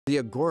The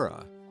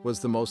Agora was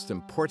the most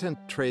important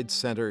trade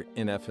center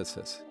in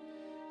Ephesus.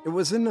 It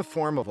was in the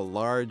form of a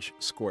large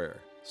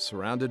square,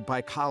 surrounded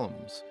by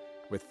columns,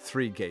 with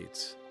 3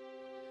 gates.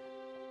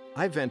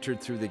 I've entered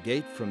through the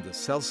gate from the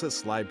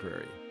Celsus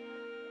Library.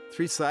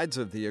 3 sides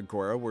of the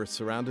Agora were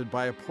surrounded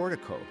by a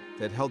portico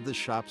that held the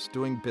shops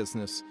doing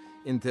business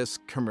in this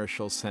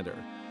commercial center.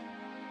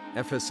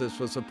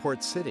 Ephesus was a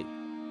port city,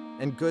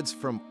 and goods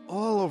from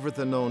all over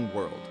the known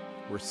world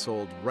were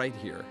sold right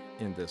here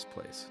in this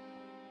place.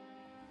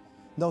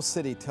 No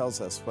city tells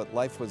us what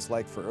life was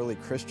like for early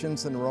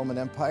Christians in the Roman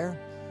Empire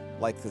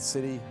like the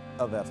city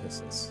of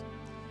Ephesus.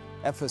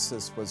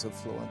 Ephesus was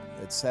affluent.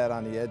 It sat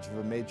on the edge of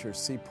a major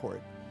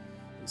seaport.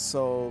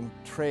 So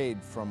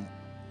trade from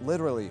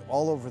literally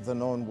all over the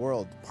known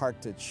world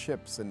parked its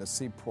ships in the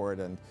seaport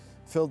and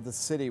filled the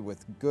city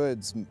with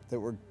goods that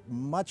were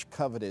much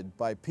coveted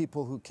by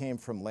people who came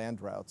from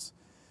land routes.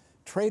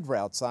 Trade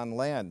routes on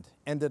land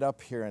ended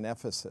up here in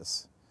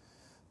Ephesus.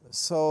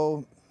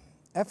 So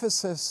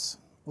Ephesus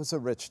was a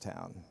rich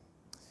town,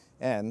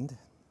 and it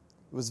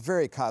was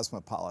very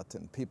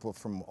cosmopolitan. People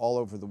from all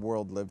over the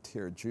world lived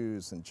here,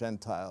 Jews and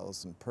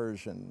Gentiles and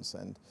Persians,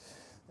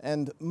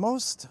 and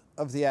most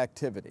of the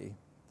activity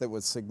that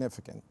was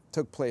significant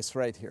took place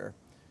right here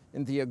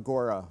in the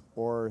Agora,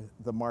 or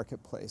the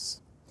marketplace.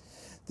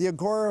 The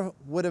Agora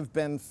would have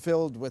been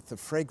filled with the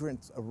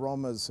fragrant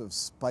aromas of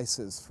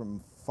spices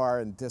from far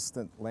and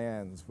distant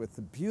lands, with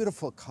the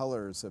beautiful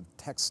colors of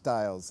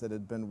textiles that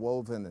had been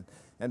woven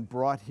and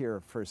brought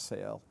here for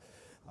sale.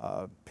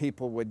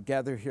 People would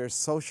gather here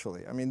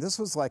socially. I mean, this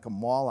was like a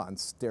mall on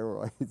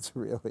steroids,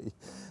 really.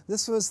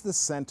 This was the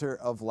center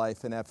of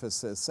life in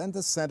Ephesus and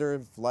the center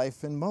of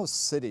life in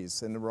most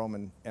cities in the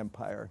Roman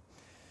Empire.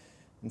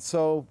 And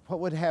so what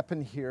would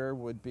happen here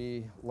would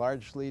be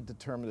largely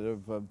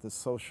determinative of the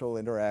social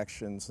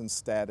interactions and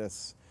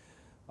status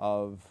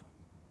of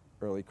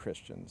early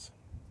Christians.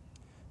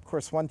 Of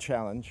course, one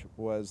challenge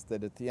was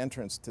that at the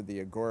entrance to the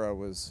Agora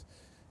was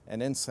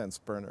an incense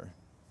burner.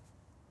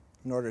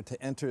 In order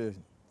to enter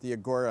the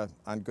Agora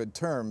on good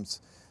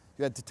terms,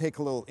 you had to take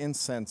a little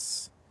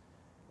incense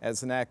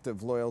as an act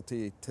of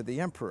loyalty to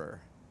the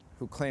emperor,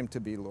 who claimed to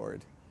be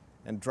Lord,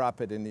 and drop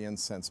it in the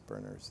incense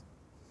burners.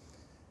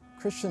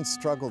 Christians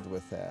struggled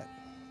with that.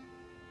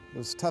 It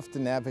was tough to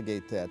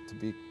navigate that. To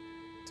be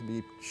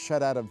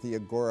shut out of the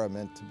Agora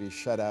meant to be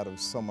shut out of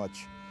so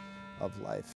much of life.